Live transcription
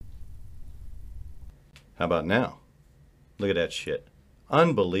How about now? Look at that shit.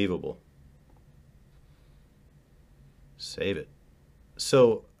 Unbelievable. Save it.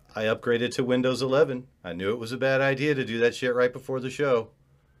 So I upgraded to Windows 11. I knew it was a bad idea to do that shit right before the show.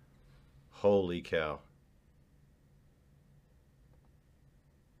 Holy cow.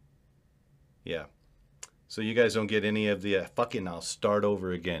 Yeah. So you guys don't get any of the fucking I'll start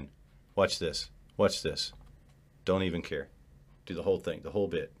over again. Watch this. Watch this. Don't even care. Do the whole thing, the whole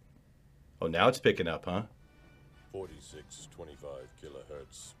bit. Oh, now it's picking up, huh? 4625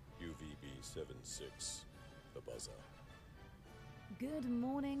 kilohertz, UVB 76, the buzzer. Good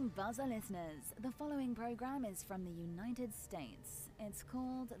morning, Buzzer listeners. The following program is from the United States. It's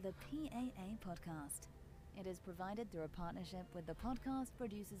called the PAA Podcast. It is provided through a partnership with the Podcast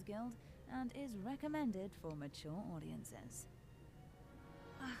Producers Guild and is recommended for mature audiences.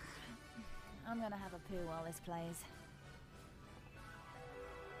 I'm gonna have a poo while this plays.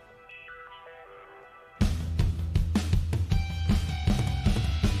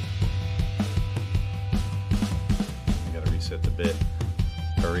 I gotta reset the bit.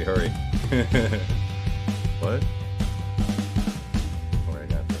 Hurry, hurry. What? Oh, I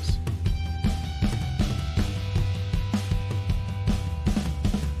got this.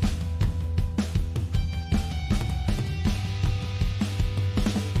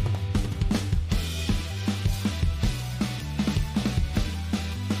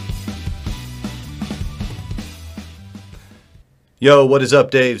 Yo, what is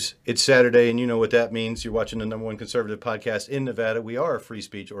up, Daves? It's Saturday, and you know what that means. You're watching the #1 conservative podcast in Nevada. We are a free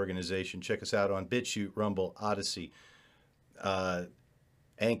speech organization. Check us out on BitChute, Rumble, Odyssey,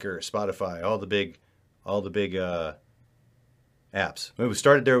 Anchor, Spotify, all the big apps. We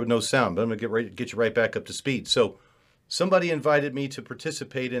started there with no sound, but I'm gonna get you right back up to speed. So, somebody invited me to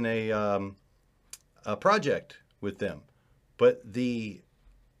participate in a project with them, but the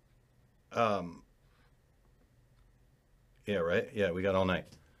yeah, right? Yeah, we got all night.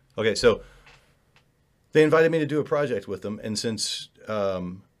 Okay, so they invited me to do a project with them, and since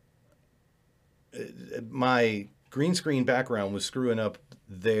my green screen background was screwing up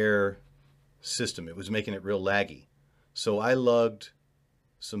their system, it was making it real laggy. So I lugged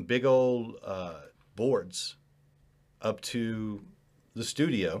some big old boards up to the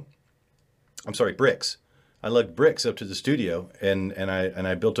studio. I'm sorry, bricks. I lugged bricks up to the studio, and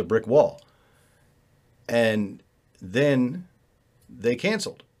I built a brick wall. And then they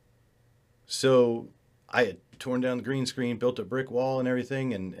canceled. So I had torn down the green screen, built a brick wall and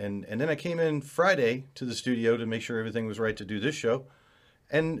everything. And then I came in Friday to the studio to make sure everything was right to do this show.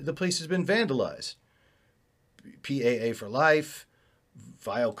 And the place has been vandalized. PAA for life,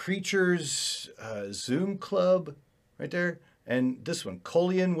 vile creatures, Zoom Club right there. And this one,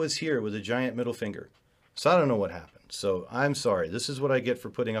 Colian was here with a giant middle finger. So I don't know what happened. So I'm sorry. This is what I get for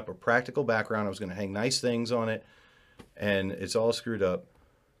putting up a practical background. I was going to hang nice things on it, and it's all screwed up.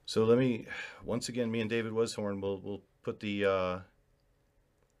 So let me, once again, me and David Wishorn we'll put the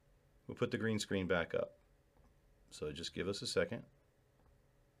green screen back up. So just give us a second,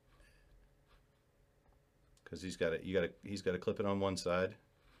 because he's got to clip it on one side.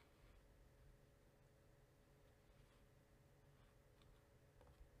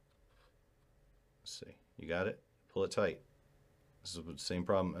 Let's see, you got it. Pull it tight. This is the same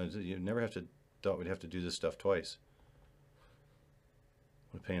problem. You never have to. Thought we'd have to do this stuff twice.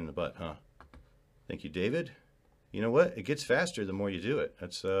 What a pain in the butt, huh? Thank you, David. You know what? It gets faster the more you do it.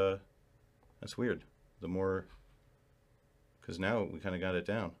 That's weird. The more, because now we kind of got it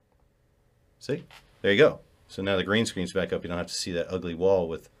down. See? There you go. So now the green screen's back up. You don't have to see that ugly wall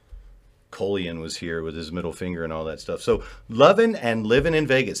with Colian was here with his middle finger and all that stuff. So loving and living in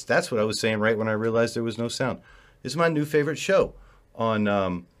Vegas. That's what I was saying right when I realized there was no sound. This is my new favorite show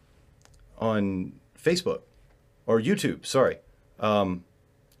on Facebook or YouTube. Sorry.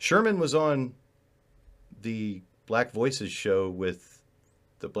 Sherman was on the Black Voices show with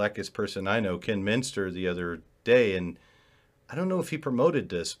the blackest person I know, Ken Minster, the other day, and I don't know if he promoted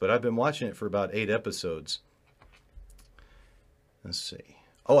this, but I've been watching it for about 8 episodes. Let's see.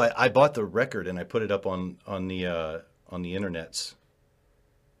 Oh, I bought the record and I put it up on the internets.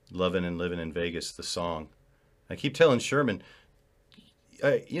 Loving and Living in Vegas, the song. I keep telling Sherman,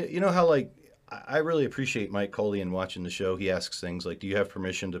 you know how, like, I really appreciate Mike Colian watching the show. He asks things like, do you have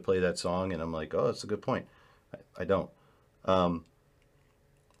permission to play that song? And I'm like, oh, that's a good point. I don't. But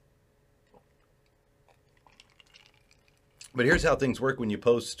here's how things work when you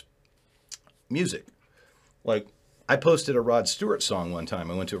post music. Like, I posted a Rod Stewart song one time.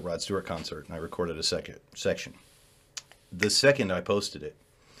 I went to a Rod Stewart concert and I recorded a section. The second I posted it,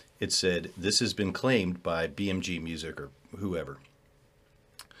 it said, this has been claimed by BMG Music or whoever.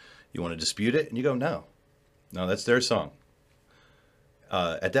 You want to dispute it? And you go, no. No, that's their song.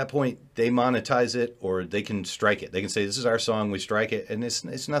 At that point, they monetize it, or they can strike it. They can say, "This is our song." We strike it, and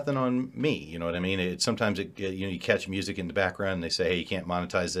it's nothing on me. You know what I mean? Sometimes you catch music in the background, and they say, "Hey, you can't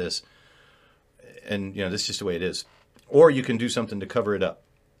monetize this," and that's just the way it is. Or you can do something to cover it up.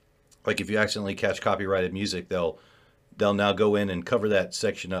 Like if you accidentally catch copyrighted music, they'll now go in and cover that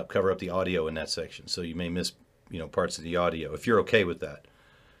section up, cover up the audio in that section, so you may miss parts of the audio if you're okay with that.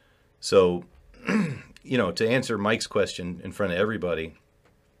 So, to answer Mike's question in front of everybody.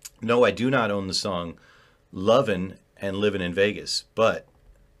 No, I do not own the song Lovin' and Livin' in Vegas, but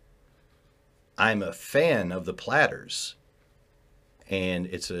I'm a fan of the Platters. And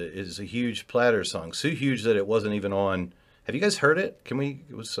it's a huge Platters song. So huge that it wasn't even on. Have you guys heard it? Can we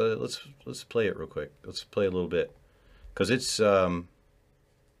let's play it real quick. Let's play a little bit. Cuz it's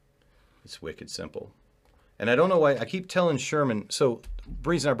wicked simple. And I don't know why I keep telling Sherman. So the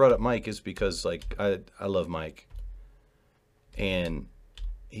reason I brought up Mike is because I love Mike. And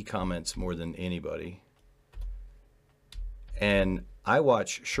he comments more than anybody. And I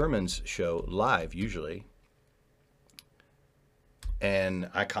watch Sherman's show live usually. And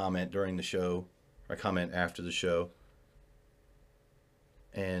I comment during the show. I comment after the show.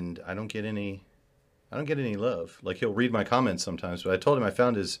 And I don't get any love. Like he'll read my comments sometimes, but I told him I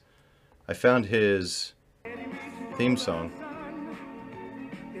found his theme song.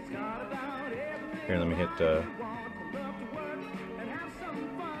 Here, let me hit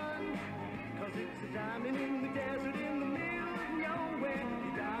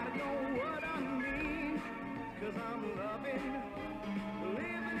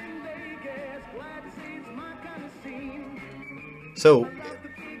So,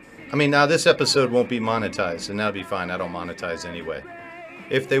 I mean, now this episode won't be monetized, and that'll be fine. I don't monetize anyway.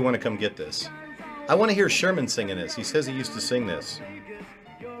 If they want to come get this. I want to hear Sherman singing this. He says he used to sing this.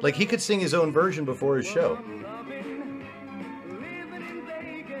 Like, he could sing his own version before his show.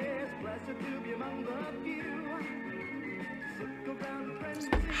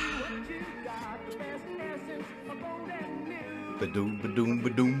 Ba-doom, ba-doom,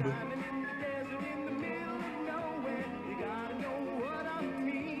 ba-doom, ba.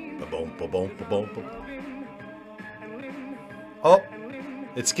 Oh,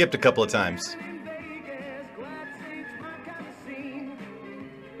 it skipped a couple of times.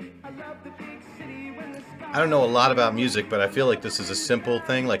 I don't know a lot about music, but I feel like this is a simple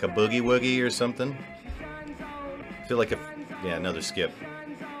thing, like a boogie woogie or something. I feel like another skip.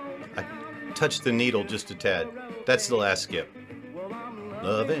 I touched the needle just a tad. That's the last skip.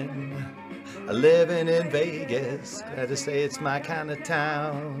 Living in Vegas, glad to say it's my kind of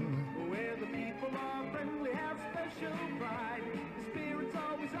town.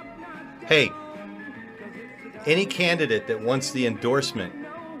 Hey, any candidate that wants the endorsement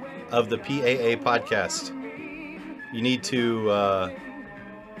of the PAA podcast, you need to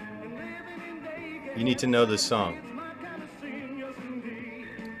know this song.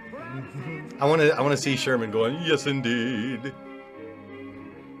 I want to see Sherman going, yes indeed.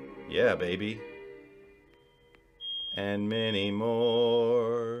 Yeah, baby. And many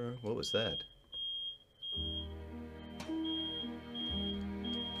more. What was that?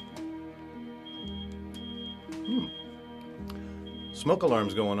 Smoke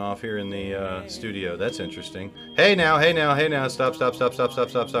alarm's going off here in the studio. That's interesting. Hey now. Stop.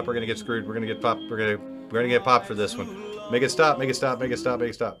 We're gonna get screwed. We're gonna get popped. We're gonna get popped for this one. Make it stop.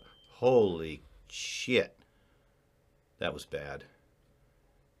 Holy shit. That was bad.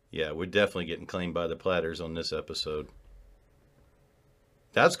 Yeah, we're definitely getting claimed by the Platters on this episode.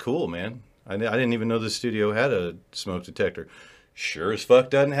 That's cool, man. I didn't even know the studio had a smoke detector. Sure as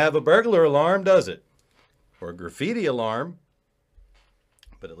fuck doesn't have a burglar alarm, does it? Or a graffiti alarm.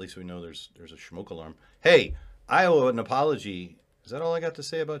 But at least we know there's a smoke alarm. Hey, I owe an apology. Is that all I got to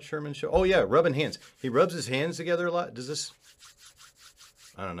say about Sherman's show? Oh, yeah, rubbing hands. He rubs his hands together a lot. Does this...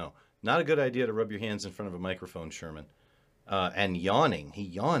 I don't know. Not a good idea to rub your hands in front of a microphone, Sherman. And yawning. He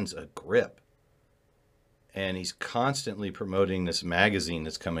yawns a grip. And he's constantly promoting this magazine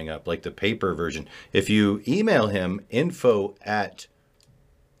that's coming up, like the paper version. If you email him,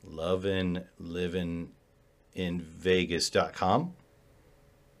 info@lovinlivinginvegas.com.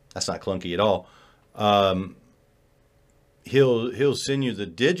 That's not clunky at all. He'll send you the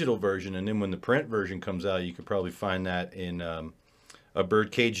digital version, and then when the print version comes out, you can probably find that in a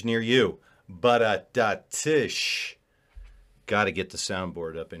birdcage near you. But tish. Got to get the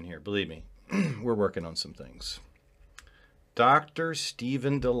soundboard up in here. Believe me, we're working on some things. Dr.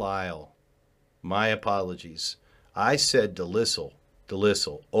 Stephen Delisle. My apologies. I said Delisle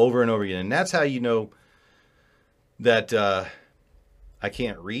over and over again. And that's how you know that I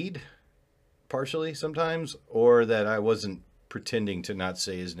can't read partially sometimes, or that I wasn't pretending to not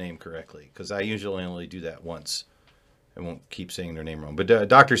say his name correctly, because I usually only do that once. I won't keep saying their name wrong. But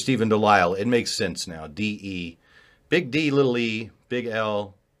Dr. Stephen Delisle, it makes sense now. D-E, big D, little e, big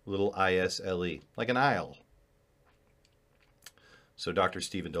L, little I-S-L-E, like an aisle. So Dr.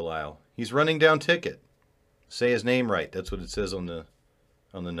 Stephen Delisle, he's running down ticket. Say his name right. That's what it says on the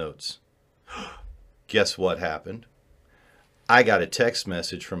notes. Guess what happened? I got a text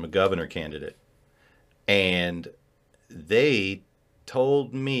message from a governor candidate, and they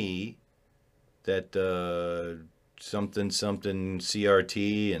told me that something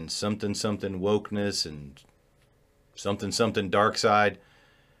CRT and something wokeness and something dark side.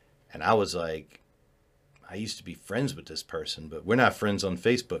 And I was like, I used to be friends with this person, but we're not friends on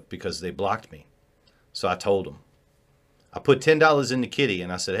Facebook because they blocked me. So I told them. I put $10 in the kitty,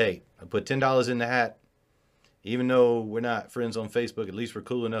 and I said, hey, I put $10 in the hat. Even though we're not friends on Facebook, at least we're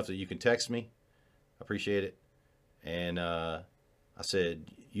cool enough that you can text me. I appreciate it. And I said,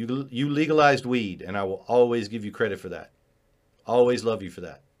 you legalized weed, and I will always give you credit for that. Always love you for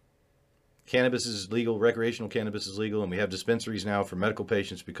that. Cannabis is legal. Recreational cannabis is legal, and we have dispensaries now for medical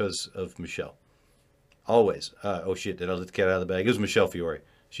patients because of Michelle. Always. Oh, shit, did I let the cat out of the bag? It was Michelle Fiore.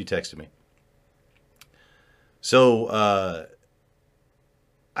 She texted me. So,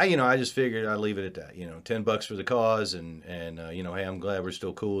 I just figured I'd leave it at that. $10 for the cause, and hey, I'm glad we're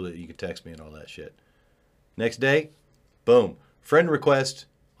still cool, that you can text me and all that shit. Next day, boom, friend request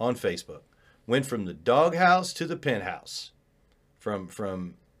on Facebook. Went from the doghouse to the penthouse.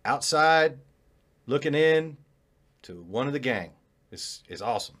 From outside looking in to one of the gang. It's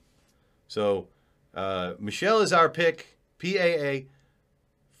awesome. So Michelle is our pick, PAA,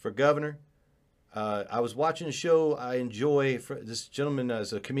 for governor. I was watching a show I enjoy. This gentleman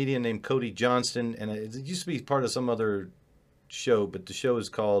is a comedian named Cody Johnston, and it used to be part of some other show, but the show is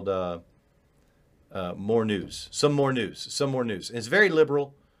called More News. Some More News. And it's very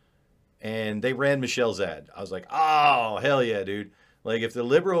liberal, and they ran Michelle's ad. I was like, oh, hell yeah, dude. Like, if the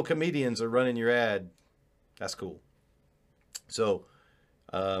liberal comedians are running your ad, that's cool. So,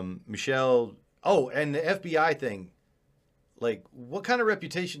 Michelle... Oh, and the FBI thing. Like, what kind of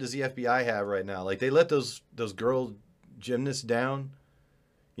reputation does the FBI have right now? Like, they let those girl gymnasts down.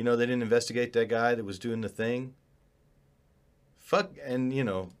 They didn't investigate that guy that was doing the thing. Fuck, and,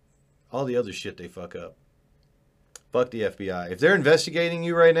 all the other shit they fuck up. Fuck the FBI. If they're investigating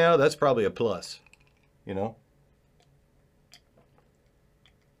you right now, that's probably a plus. Hey,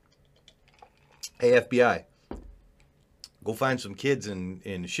 FBI, go find some kids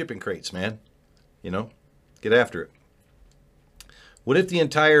in shipping crates, man. Get after it. What if the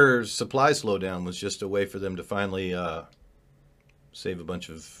entire supply slowdown was just a way for them to finally save a bunch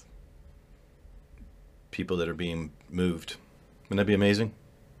of people that are being moved? Wouldn't that be amazing?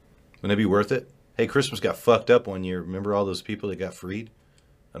 Wouldn't that be worth it? Hey, Christmas got fucked up one year. Remember all those people that got freed?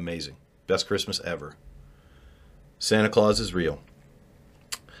 Amazing. Best Christmas ever. Santa Claus is real.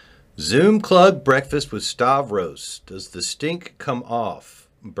 Zoom Club breakfast with Stavros. Does the stink come off?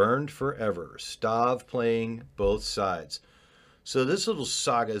 Burned forever. Stav playing both sides. So this little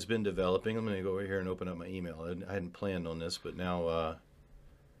saga has been developing. I'm going to go over here and open up my email. I hadn't planned on this, but now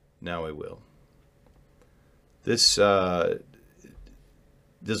I will. The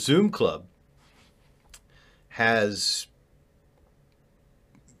Zoom Club has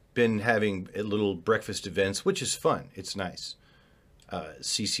been having little breakfast events, which is fun. It's nice.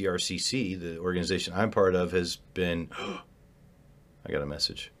 CCRCC, the organization I'm part of, has been... I got a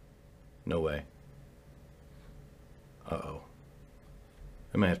message. No way. Uh-oh.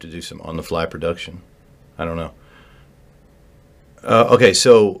 I might have to do some on-the-fly production. I don't know. Okay,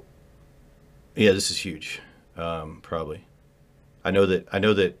 so... Yeah, this is huge. Probably. I know that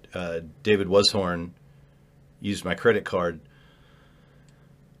David Washorn used my credit card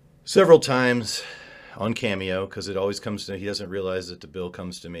several times on Cameo, because it always comes to... He doesn't realize that the bill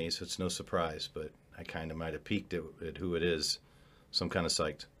comes to me, so it's no surprise, but I kind of might have peeked at who it is. So I'm kind of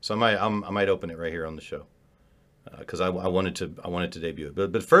psyched. So I might open it right here on the show, because I wanted to debut it.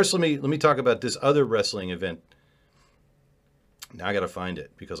 But first, let me talk about this other wrestling event. Now I got to find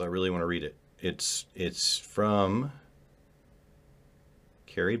it because I really want to read it. It's from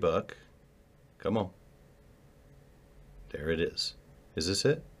Carrie Buck. Come on. There it is. Is this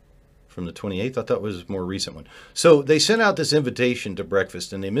it? From the 28th? I thought it was a more recent one. So they sent out this invitation to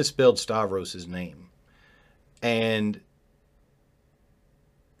breakfast, and they misspelled Stavros' name. And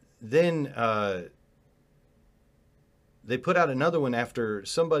then they put out another one after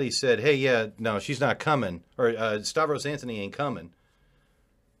somebody said, hey, yeah, no, she's not coming. Or Stavros Anthony ain't coming.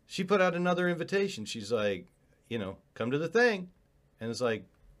 She put out another invitation. She's like, come to the thing. And it's like,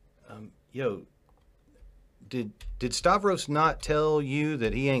 Yo, did Stavros not tell you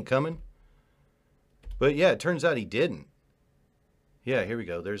that he ain't coming? But yeah, it turns out he didn't. Yeah, here we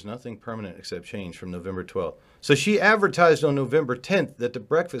go. There's nothing permanent except change from November 12th. So she advertised on November 10th that the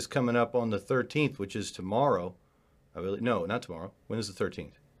breakfast coming up on the 13th, which is tomorrow. No, not tomorrow. When is the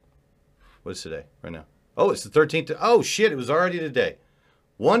 13th? What is today? Right now. Oh, it's the 13th. Oh, shit. It was already today.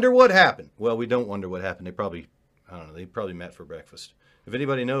 Wonder what happened. Well, we don't wonder what happened. I don't know. They probably met for breakfast. If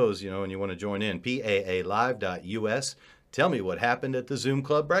anybody knows, and you want to join in, paalive.us. Tell me what happened at the Zoom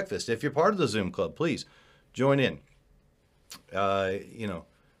Club breakfast. If you're part of the Zoom Club, please join in.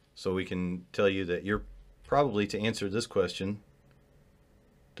 So we can tell you that you're probably, to answer this question,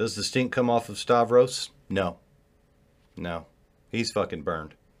 does the stink come off of Stavros? No. He's fucking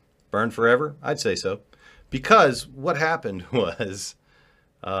burned. Burned forever? I'd say so. Because what happened was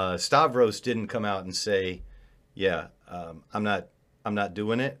Stavros didn't come out and say, yeah, I'm not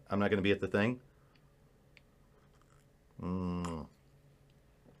doing it. I'm not going to be at the thing.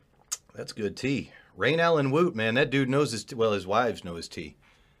 That's good tea. Rain Allen Woot, man, that dude knows his wives know his tea.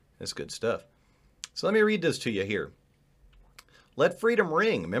 That's good stuff. So let me read this to you here. Let freedom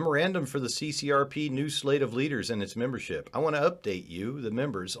ring. Memorandum for the CCRP new slate of leaders and its membership. I want to update you, the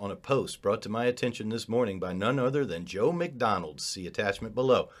members, on a post brought to my attention this morning by none other than Joe McDonald. See attachment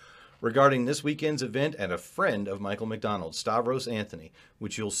below. Regarding this weekend's event and a friend of Michael McDonald, Stavros Anthony,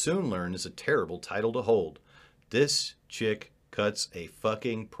 which you'll soon learn is a terrible title to hold. This chick cuts a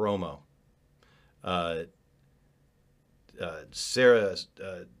fucking promo. Sarah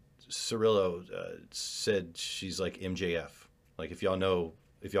Cirillo said she's like MJF. Like if y'all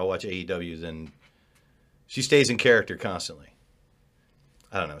watch AEW, then she stays in character constantly.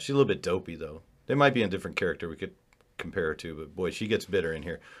 I don't know. She's a little bit dopey though. There might be a different character we could compare her to, but boy, she gets bitter in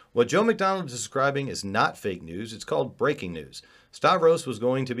here. What Joe McDonald is describing is not fake news. It's called breaking news. Stavros was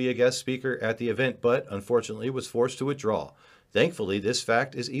going to be a guest speaker at the event, but unfortunately was forced to withdraw. Thankfully, this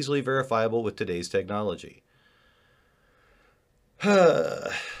fact is easily verifiable with today's technology.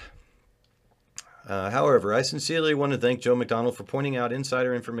 However, I sincerely want to thank Joe McDonald for pointing out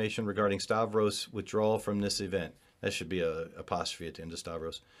insider information regarding Stavros' withdrawal from this event. That should be a apostrophe at the end of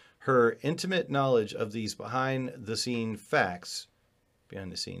Stavros. Her intimate knowledge of these behind the scenes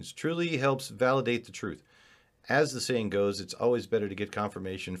truly helps validate the truth. As the saying goes, it's always better to get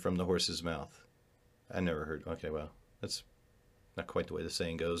confirmation from the horse's mouth. I never heard. Okay, well, that's not quite the way the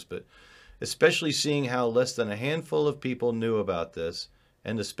saying goes, but especially seeing how less than a handful of people knew about this,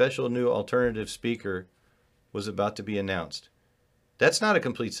 and the special new alternative speaker was about to be announced. That's not a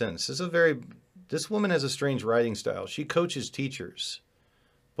complete sentence. This woman has a strange writing style. She coaches teachers.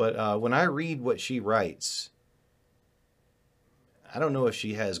 But when I read what she writes, I don't know if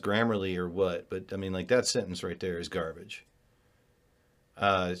she has Grammarly or what, but I mean, like that sentence right there is garbage.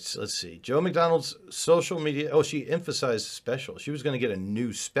 Let's see. Joe McDonald's social media. Oh, she emphasized special. She was going to get a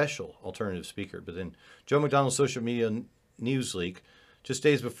new special alternative speaker, but then Joe McDonald's social media news leak just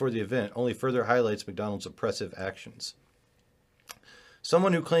days before the event only further highlights McDonald's oppressive actions.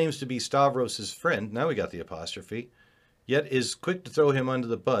 Someone who claims to be Stavros' friend, now we got the apostrophe, yet is quick to throw him under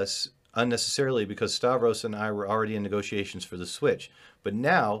the bus unnecessarily because Stavros and I were already in negotiations for the switch. But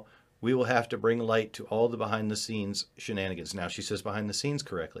now we will have to bring light to all the behind-the-scenes shenanigans. Now she says behind-the-scenes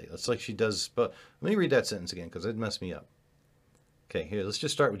correctly. That's like she does. But let me read that sentence again because it messed me up. Okay, here, let's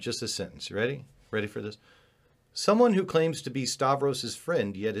just start with just this sentence. You ready? Ready for this? Someone who claims to be Stavros'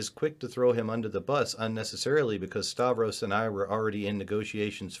 friend, yet is quick to throw him under the bus unnecessarily because Stavros and I were already in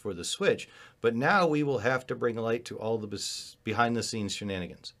negotiations for the switch, but now we will have to bring light to all the behind-the-scenes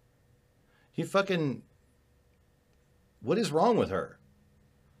shenanigans. You fucking... What is wrong with her?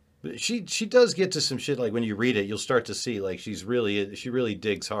 She does get to some shit, like when you read it, you'll start to see, like, she really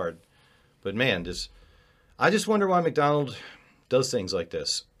digs hard. But man, I just wonder why McDonald does things like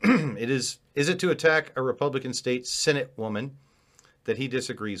this. Is it to attack a Republican state Senate woman that he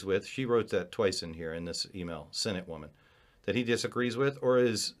disagrees with? She wrote that twice in here in this email, Senate woman, that he disagrees with, or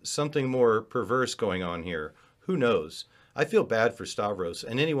is something more perverse going on here? Who knows? I feel bad for Stavros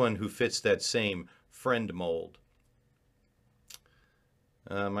and anyone who fits that same friend mold.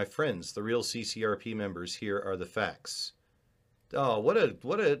 My friends, the real CCRP members, here are the facts. Oh,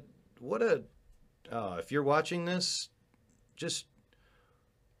 if you're watching this, just,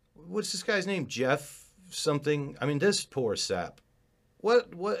 what's this guy's name? Jeff something? I mean, this poor sap.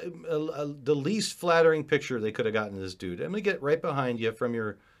 The least flattering picture they could have gotten of this dude. I'm going to get right behind you from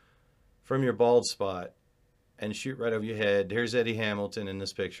your bald spot and shoot right over your head. Here's Eddie Hamilton in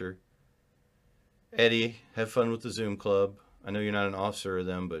this picture. Eddie, have fun with the Zoom Club. I know you're not an officer of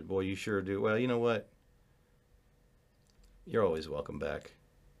them, but boy, you sure do. Well, you know what? You're always welcome back.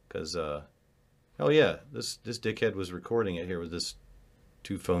 Because, oh yeah, this dickhead was recording it here with this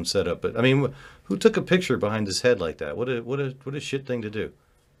 2-phone setup. But I mean, who took a picture behind his head like that? What a shit thing to do.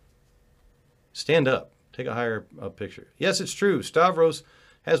 Stand up. Take a higher up picture. Yes, it's true. Stavros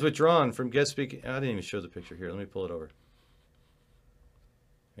has withdrawn from guest speaking. I didn't even show the picture here. Let me pull it over.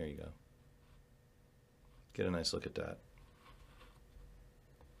 There you go. Get a nice look at that.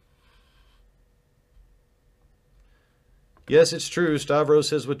 Yes, it's true. Stavros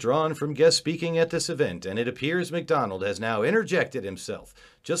has withdrawn from guest speaking at this event, and it appears McDonald has now interjected himself,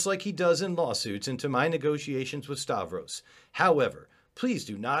 just like he does in lawsuits, into my negotiations with Stavros. However, please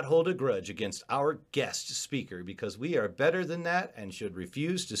do not hold a grudge against our guest speaker, because we are better than that and should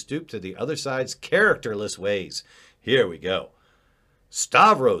refuse to stoop to the other side's characterless ways. Here we go.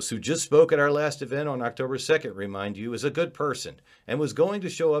 Stavros, who just spoke at our last event on October 2nd, remind you, is a good person and was going to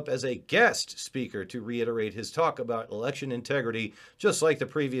show up as a guest speaker to reiterate his talk about election integrity, just like the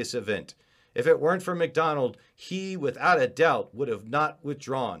previous event. If it weren't for McDonald, he, without a doubt, would have not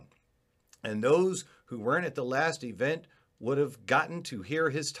withdrawn. And those who weren't at the last event would have gotten to hear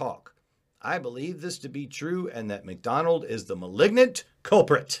his talk. I believe this to be true and that McDonald is the malignant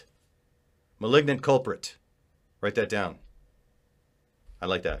culprit. Malignant culprit. Write that down. I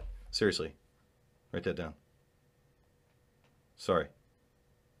like that. Seriously. Write that down. Sorry.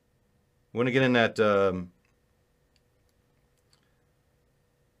 Want to get in that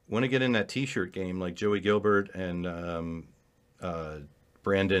t-shirt game like Joey Gilbert and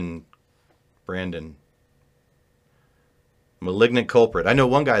Brandon. Malignant culprit. I know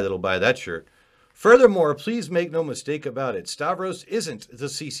one guy that'll buy that shirt. Furthermore, please make no mistake about it. Stavros isn't the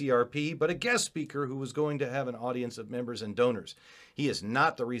CCRP, but a guest speaker who was going to have an audience of members and donors. He is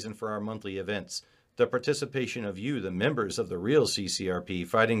not the reason for our monthly events. The participation of you, the members of the real CCRP,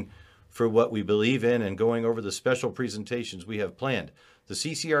 fighting for what we believe in and going over the special presentations we have planned. The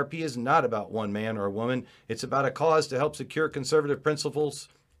CCRP is not about one man or woman. It's about a cause to help secure conservative principles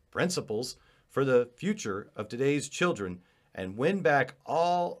for the future of today's children and win back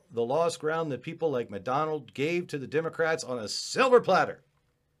all the lost ground that people like McDonald gave to the Democrats on a silver platter.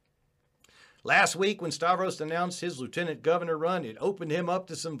 Last week, when Stavros announced his lieutenant governor run, it opened him up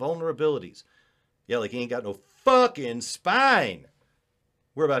to some vulnerabilities. Yeah, like he ain't got no fucking spine.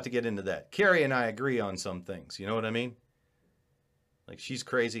 We're about to get into that. Carrie and I agree on some things. You know what I mean? Like she's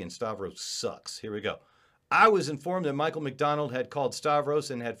crazy and Stavros sucks. Here we go. I was informed that Michael McDonald had called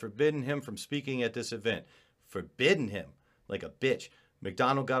Stavros and had forbidden him from speaking at this event. Forbidden him. Like a bitch.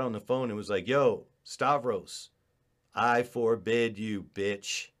 McDonald got on the phone and was like, yo, Stavros, I forbid you,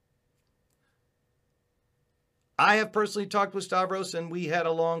 bitch. I have personally talked with Stavros and we had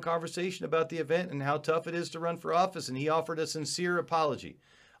a long conversation about the event and how tough it is to run for office, and he offered a sincere apology.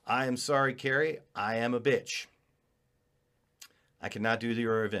 I am sorry, Carrie. I am a bitch. I cannot do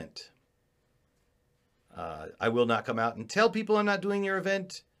your event. I will not come out and tell people I'm not doing your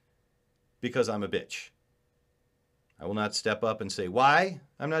event because I'm a bitch. I will not step up and say why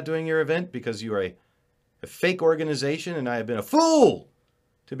I'm not doing your event because you are a fake organization and I have been a fool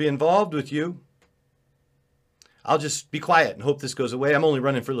to be involved with you. I'll just be quiet and hope this goes away. I'm only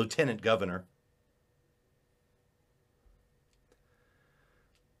running for lieutenant governor.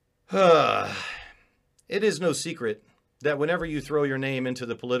 It is no secret that whenever you throw your name into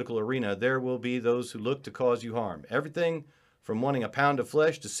the political arena, there will be those who look to cause you harm. Everything from wanting a pound of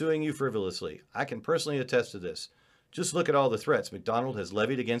flesh to suing you frivolously. I can personally attest to this. Just look at all the threats McDonald has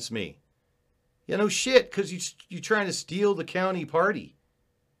levied against me. Yeah, no shit, because you're trying to steal the county party.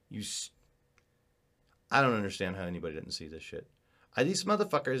 I don't understand how anybody didn't see this shit. These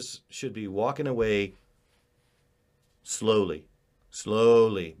motherfuckers should be walking away slowly,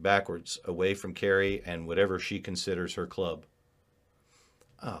 backwards, away from Carrie and whatever she considers her club.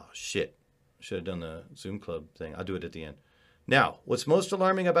 Oh, shit. Should have done the Zoom club thing. I'll do it at the end. Now, what's most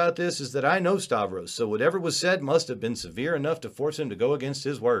alarming about this is that I know Stavros, so whatever was said must have been severe enough to force him to go against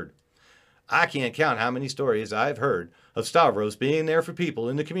his word. I can't count how many stories I've heard of Stavros being there for people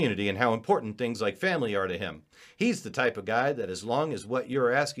in the community and how important things like family are to him. He's the type of guy that as long as what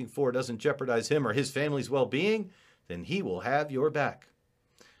you're asking for doesn't jeopardize him or his family's well-being, then he will have your back.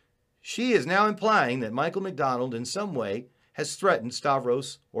 She is now implying that Michael McDonald in some way has threatened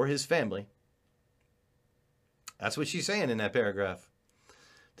Stavros or his family. That's what she's saying in that paragraph.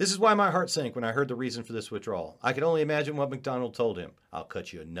 This is why my heart sank when I heard the reason for this withdrawal. I could only imagine what McDonald told him. I'll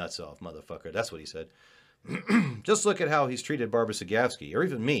cut your nuts off, motherfucker. That's what he said. Just look at how he's treated Barbara Sagavsky, or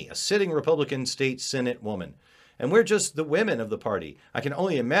even me, a sitting Republican state Senate woman. And we're just the women of the party. I can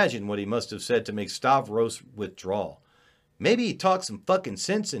only imagine what he must have said to make Stavros withdraw. Maybe he talked some fucking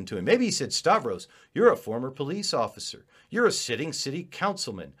sense into him. Maybe he said, Stavros, you're a former police officer. You're a sitting city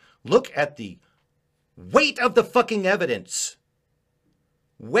councilman. Look at the weight of the fucking evidence.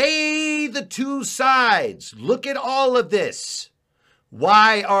 Weigh the two sides. Look at all of this.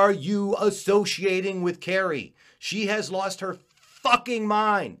 Why are you associating with Carrie? She has lost her fucking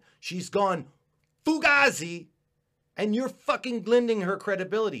mind. She's gone fugazi, and you're fucking lending her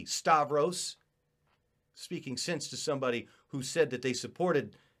credibility, Stavros. Speaking sense to somebody who said that they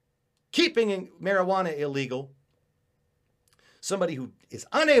supported keeping marijuana illegal. Somebody who is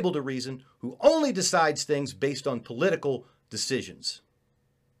unable to reason, who only decides things based on political decisions.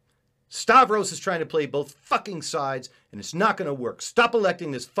 Stavros is trying to play both fucking sides, and it's not going to work. Stop electing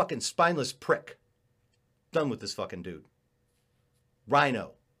this fucking spineless prick. Done with this fucking dude.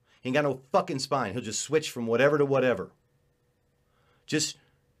 Rhino. He ain't got no fucking spine. He'll just switch from whatever to whatever. Just,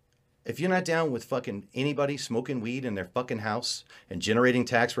 if you're not down with fucking anybody smoking weed in their fucking house and generating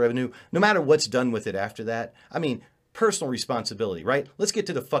tax revenue, no matter what's done with it after that, I mean, personal responsibility, right? Let's get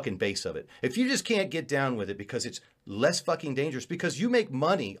to the fucking base of it. If you just can't get down with it because it's less fucking dangerous, because you make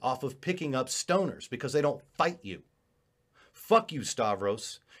money off of picking up stoners because they don't fight you. Fuck you,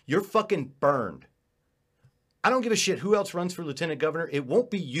 Stavros. You're fucking burned. I don't give a shit who else runs for lieutenant governor. It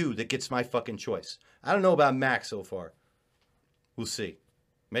won't be you that gets my fucking choice. I don't know about Mac so far. We'll see.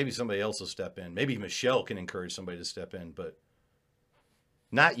 Maybe somebody else will step in. Maybe Michelle can encourage somebody to step in, but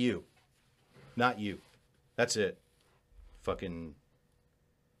not you. Not you. That's it. Fucking.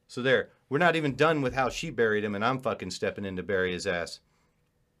 So there. We're not even done with how she buried him, and I'm fucking stepping in to bury his ass.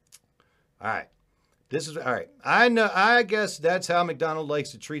 All right. This is all right. I know. I guess that's how McDonald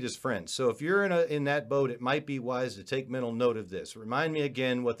likes to treat his friends. So if you're in that boat, it might be wise to take mental note of this. Remind me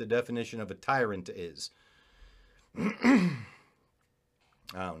again what the definition of a tyrant is. I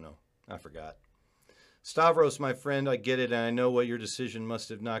don't know. I forgot. Stavros, my friend, I get it, and I know what your decision must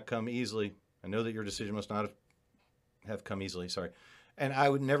have not come easily. I know that your decision must not have come easily. Sorry. And I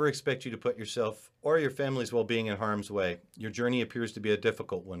would never expect you to put yourself or your family's well-being in harm's way. Your journey appears to be a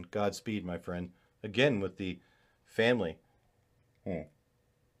difficult one. Godspeed, my friend. Again, with the family.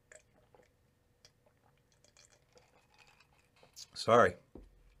 Sorry.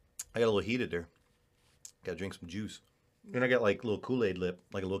 I got a little heated there. Got to drink some juice. And I got like a little Kool-Aid lip,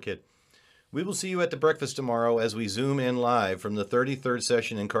 like a little kid. We will see you at the breakfast tomorrow as we zoom in live from the 33rd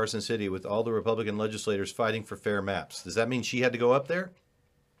session in Carson City with all the Republican legislators fighting for fair maps. Does that mean she had to go up there?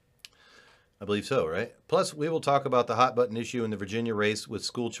 I believe so, right? Plus, we will talk about the hot button issue in the Virginia race with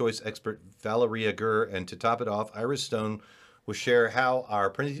school choice expert Valeria Gurr. And to top it off, Iris Stone will share how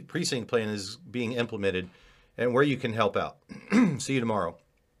our precinct plan is being implemented and where you can help out. See you tomorrow.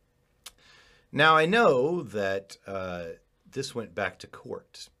 Now, I know that this went back to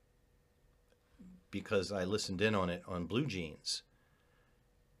court because I listened in on it on Blue Jeans.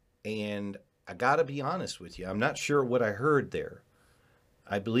 And I got to be honest with you. I'm not sure what I heard there.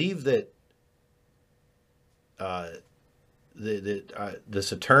 I believe that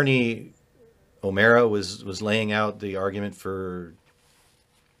this attorney O'Mara was laying out the argument for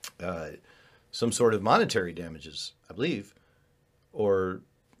some sort of monetary damages, I believe, or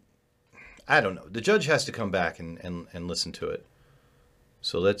I don't know. The judge has to come back and listen to it.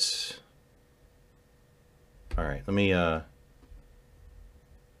 So let's. All right, let me. All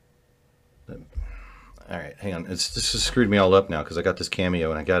right, hang on. This has screwed me all up now because I got this cameo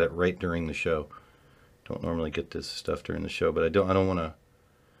and I got it right during the show. Don't normally get this stuff during the show, but I don't want to.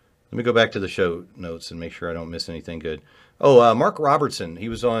 Let me go back to the show notes and make sure I don't miss anything good. Oh, Mark Robertson.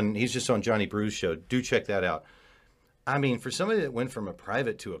 He's just on Johnny Brew's show. Do check that out. I mean, for somebody that went from a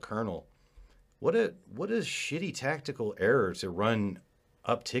private to a colonel, what a shitty tactical error to run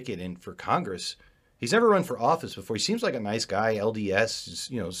up ticket in for Congress. He's never run for office before. He seems like a nice guy,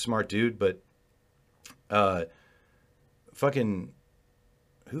 LDS, smart dude, but fucking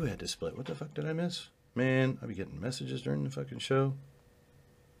who had to split? What the fuck did I miss? Man, I'll be getting messages during the fucking show.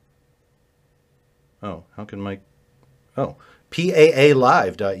 Oh, how can Mike? Oh,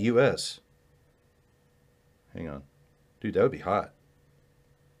 PAAlive.us. Hang on. Dude, that would be hot.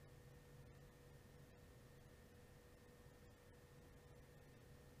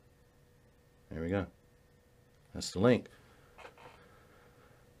 There we go. That's the link.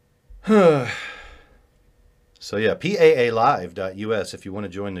 So yeah, PAAlive.us if you want to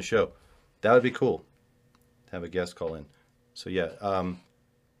join the show. That would be cool. Have a guest call in. So yeah,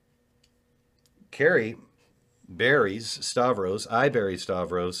 Carrie buries Stavros. I bury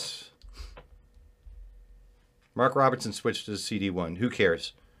Stavros. Mark Robertson switched to CD1. Who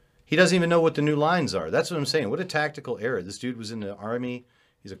cares? He doesn't even know what the new lines are. That's what I'm saying. What a tactical error. This dude was in the Army.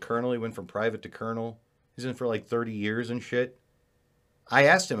 He's a colonel. He went from private to colonel. He's in for like 30 years and shit. I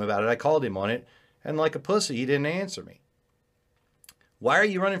asked him about it. I called him on it. And like a pussy, he didn't answer me. Why are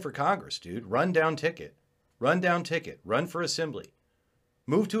you running for Congress, dude? Run down ticket. Run down ticket. Run for assembly.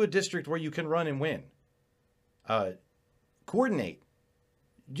 Move to a district where you can run and win. Coordinate.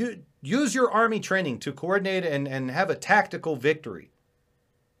 Use your Army training to coordinate and have a tactical victory.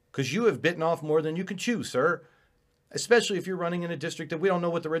 Because you have bitten off more than you can chew, sir. Especially if you're running in a district that we don't know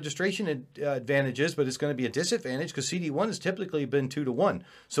what the registration advantage is, but it's going to be a disadvantage because CD1 has typically been 2-1.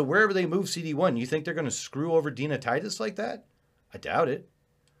 So wherever they move CD1, you think they're going to screw over Dina Titus like that? I doubt it.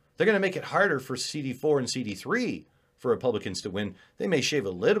 They're going to make it harder for CD4 and CD3 for Republicans to win. They may shave a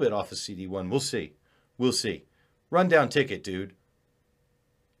little bit off of CD1. We'll see. We'll see. Run down ticket, dude.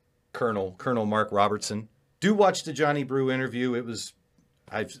 Colonel Mark Robertson. Do watch the Johnny Brew interview. It was,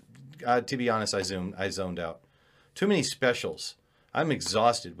 to be honest, I zoned out. Too many specials. I'm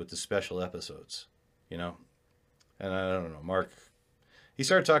exhausted with the special episodes, you know? And I don't know, Mark, he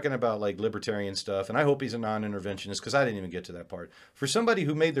started talking about like libertarian stuff, and I hope he's a non-interventionist because I didn't even get to that part. For somebody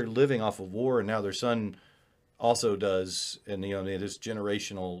who made their living off of war and now their son also does, and you know, this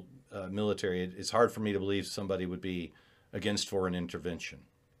generational military, it's hard for me to believe somebody would be against foreign intervention.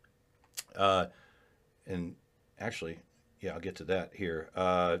 And actually, yeah, I'll get to that here.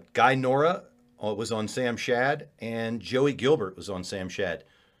 Guy Nora was on Sam Shad, and Joey Gilbert was on Sam Shad.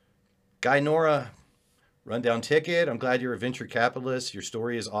 Guy Nora, Rundown Ticket. I'm glad you're a venture capitalist. Your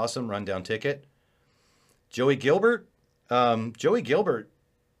story is awesome. Rundown Ticket. Joey Gilbert. You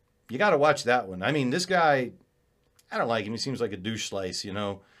got to watch that one. I mean, this guy, I don't like him. He seems like a douche slice, you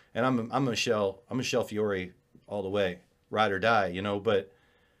know. And I'm Michelle Fiore all the way, ride or die, you know. But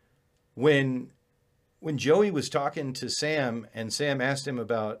when Joey was talking to Sam, and Sam asked him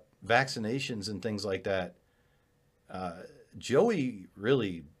about vaccinations and things like that, Joey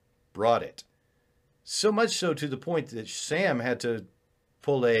really brought it. So much so to the point that Sam had to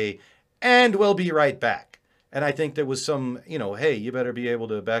pull and we'll be right back. And I think there was some, you know, hey, you better be able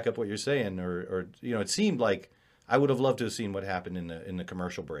to back up what you're saying, or you know, it seemed like I would have loved to have seen what happened in the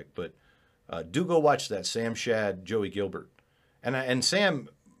commercial break. But do go watch that Sam Shad, Joey Gilbert, and Sam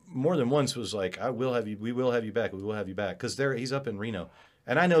more than once was like, we will have you back, because he's up in Reno.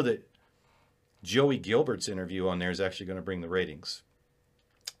 And I know that Joey Gilbert's interview on there is actually going to bring the ratings.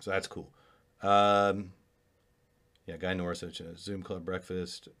 So that's cool. Yeah, Guy Norris, Zoom Club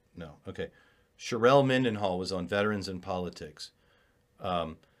Breakfast. No, okay. Sherelle Mendenhall was on Veterans in Politics.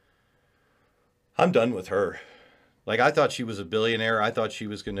 I'm done with her. Like, I thought she was a billionaire. I thought she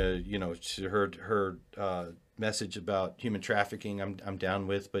was going to, you know, her message about human trafficking I'm down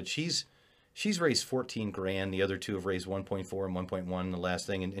with. But she's raised $14,000. The other two have raised 1.4 and 1.1, the last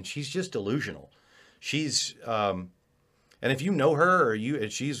thing. And she's just delusional. She's, and if you know her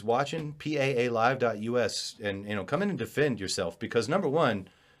if she's watching, paalive.us, and, you know, come in and defend yourself, because number one,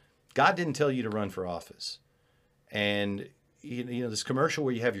 God didn't tell you to run for office. And, you know, this commercial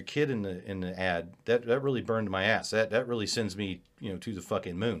where you have your kid in the ad, that really burned my ass. That really sends me, you know, to the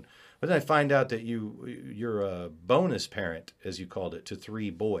fucking moon. But then I find out that you're a bonus parent, as you called it, to 3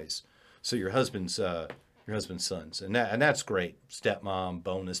 boys. So your husband's sons, and that's great. Stepmom,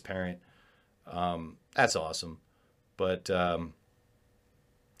 bonus parent, that's awesome. But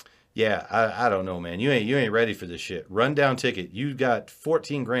yeah, I don't know, man. You ain't ready for this shit. Rundown Ticket. You got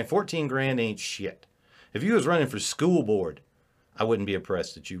 $14,000. $14,000 ain't shit. If you was running for school board, I wouldn't be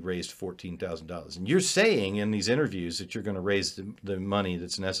impressed that you raised $14,000. And you're saying in these interviews that you're going to raise the money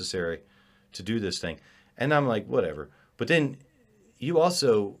that's necessary to do this thing. And I'm like, whatever. But then you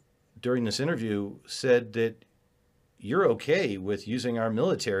also, during this interview, said that you're okay with using our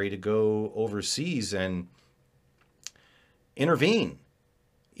military to go overseas and intervene,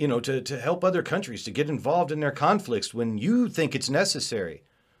 you know, to help other countries, to get involved in their conflicts when you think it's necessary.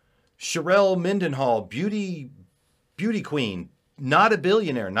 Sherelle Mendenhall, beauty queen, not a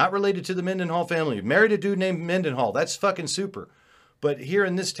billionaire, not related to the Mendenhall family, married a dude named Mendenhall. That's fucking super. But here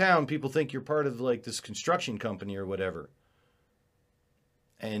in this town, people think you're part of like this construction company or whatever.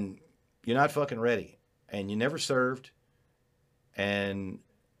 And you're not fucking ready. And you never served. And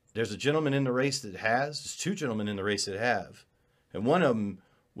there's a gentleman in the race that has. There's 2 gentlemen in the race that have. And one of them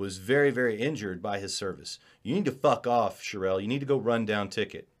was very, very injured by his service. You need to fuck off, Sherelle. You need to go run down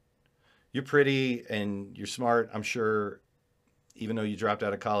ticket. You're pretty and you're smart, I'm sure, even though you dropped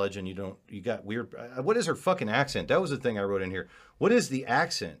out of college and you got weird. What is her fucking accent? That was the thing I wrote in here. What is the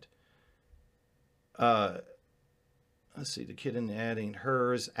accent? Let's see, the kid in the ad ain't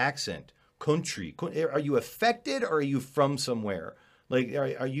hers. Accent. Country. Are you affected or are you from somewhere? Like,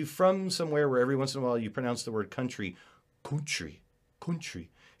 are you from somewhere where every once in a while you pronounce the word country? Country.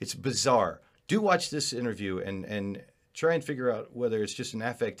 It's bizarre. do watch this interview and try and figure out whether it's just an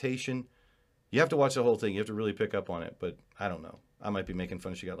affectation. You have to watch the whole thing. You have to really pick up on it. But I don't know. I might be making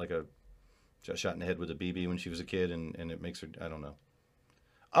fun. She got like a shot in the head with a BB when she was a kid, and it makes her, I don't know.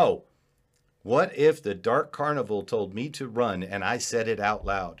 Oh, what if the Dark Carnival told me to run and I said it out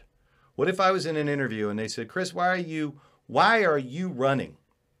loud? What if I was in an interview and they said, Chris, why are you running?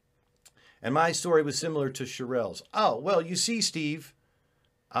 And my story was similar to Sherelle's. Oh, well, you see, Steve,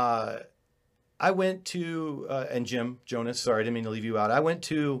 I went to, and Jim Jonas, sorry, I didn't mean to leave you out. I went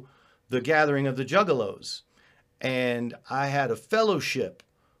to the gathering of the Juggalos, and I had a fellowship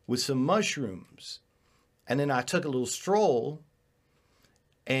with some mushrooms. And then I took a little stroll,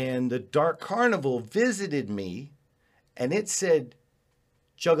 and the Dark Carnival visited me, and it said,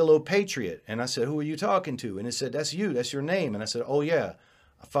 Juggalo Patriot. And I said, who are you talking to? And it said, that's you, that's your name. And I said, oh yeah,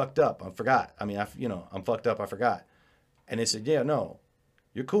 I fucked up, I forgot. I mean, I'm fucked up, I forgot. And they said, yeah, no,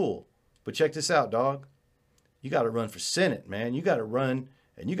 you're cool. But check this out, dog. You got to run for Senate, man. You got to run,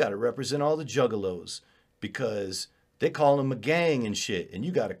 and you got to represent all the Juggalos, because they call them a gang and shit, and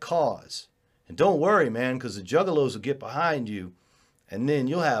you got a cause. And don't worry, man, because the Juggalos will get behind you, and then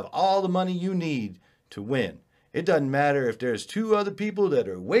you'll have all the money you need to win. It doesn't matter if there's two other people that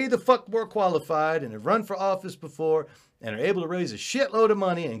are way the fuck more qualified and have run for office before and are able to raise a shitload of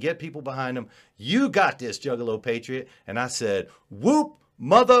money and get people behind them. You got this, Juggalo Patriot. And I said, whoop,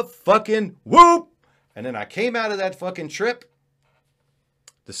 motherfucking whoop. And then I came out of that fucking trip,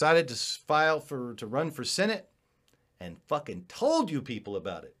 decided to to run for Senate, and fucking told you people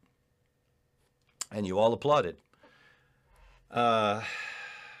about it. And you all applauded.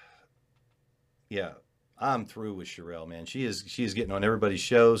 Yeah, I'm through with Sherelle, man. She is getting on everybody's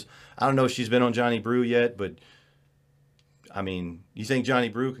shows. I don't know if she's been on Johnny Brew yet, but I mean, you think Johnny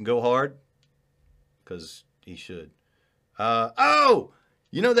Brew can go hard? Because he should. Oh,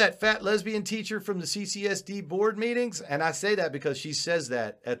 you know that fat lesbian teacher from the CCSD board meetings? And I say that because she says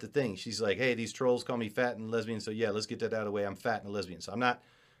that at the thing. She's like, hey, these trolls call me fat and lesbian. So yeah, let's get that out of the way. I'm fat and a lesbian. So I'm not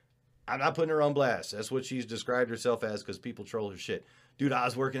putting her on blast. That's what she's described herself as, because people troll her shit. Dude, I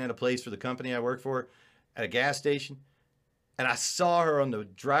was working at a place for the company I work for at a gas station, and I saw her on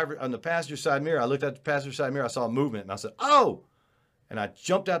the passenger side mirror. I looked at the passenger side mirror. I saw a movement, and I said, oh! And I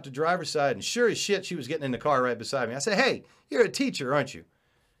jumped out the driver's side, and sure as shit, she was getting in the car right beside me. I said, hey, you're a teacher, aren't you?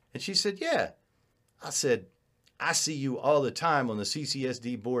 And she said, yeah. I said, I see you all the time on the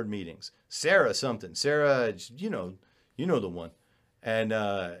CCSD board meetings. Sarah something. Sarah, you know the one. And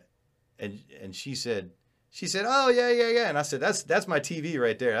she said, oh yeah. And I said, that's my TV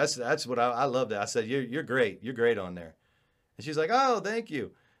right there. That's what I love that. I said, you're great. You're great on there. And she's like, oh, thank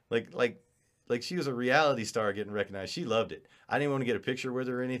you. Like she was a reality star getting recognized. She loved it. I didn't want to get a picture with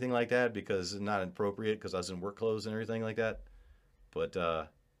her or anything like that because it's not appropriate, because I was in work clothes and everything like that. But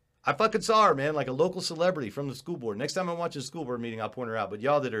I fucking saw her, man, like a local celebrity from the school board. Next time I'm watching a school board meeting, I'll point her out. But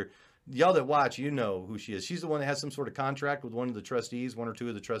y'all that watch, you know who she is. She's the one that has some sort of contract with one of the trustees, one or two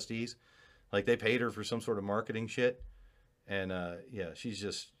of the trustees. Like they paid her for some sort of marketing shit. And yeah, she's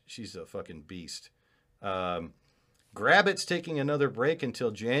a fucking beast. Grabbit's taking another break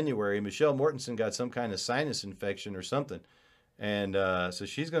until January. Michelle Mortensen got some kind of sinus infection or something. And so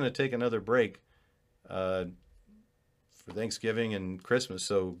she's going to take another break for Thanksgiving and Christmas.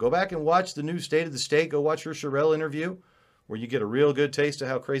 So go back and watch the new State of the State. Go watch her Sherelle interview, where you get a real good taste of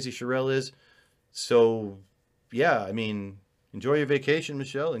how crazy Sherelle is. So, yeah, I mean, enjoy your vacation,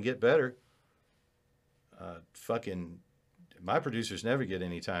 Michelle, and get better. Fucking, my producers never get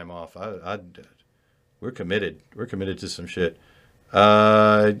any time off. We're committed. We're committed to some shit.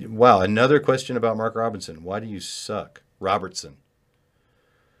 Wow, another question about Mark Robinson. Why do you suck? Robertson.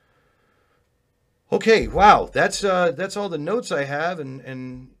 Okay, wow, that's all the notes I have,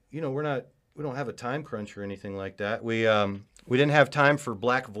 and you know, we don't have a time crunch or anything like that. We didn't have time for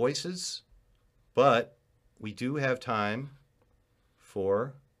Black Voices, but we do have time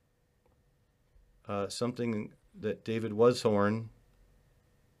for something that David Washorn.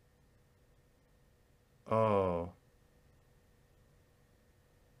 Oh.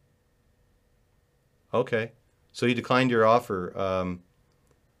 Okay. So you declined your offer. All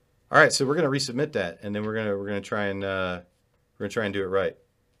right, so we're gonna resubmit that, and then we're gonna try and do it right.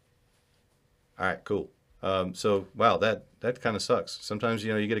 All right, cool. So wow, that kind of sucks. Sometimes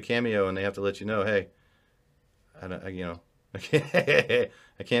you get a cameo and they have to let you know, hey,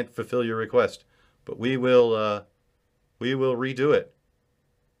 I can't fulfill your request, but we will redo it.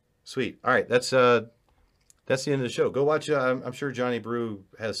 Sweet. All right, that's the end of the show. Go watch. I'm sure Johnny Brew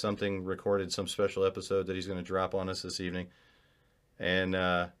has something recorded, some special episode that he's going to drop on us this evening. And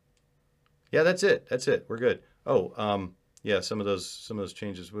yeah, that's it. We're good. Oh, yeah, some of those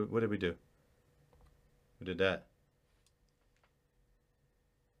changes. What did we do? Who did that?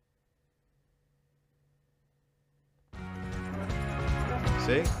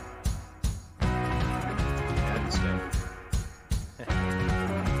 See? Had to stay.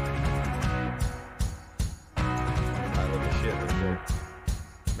 Pile of shit right there.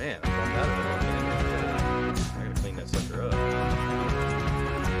 Man, I found out of that.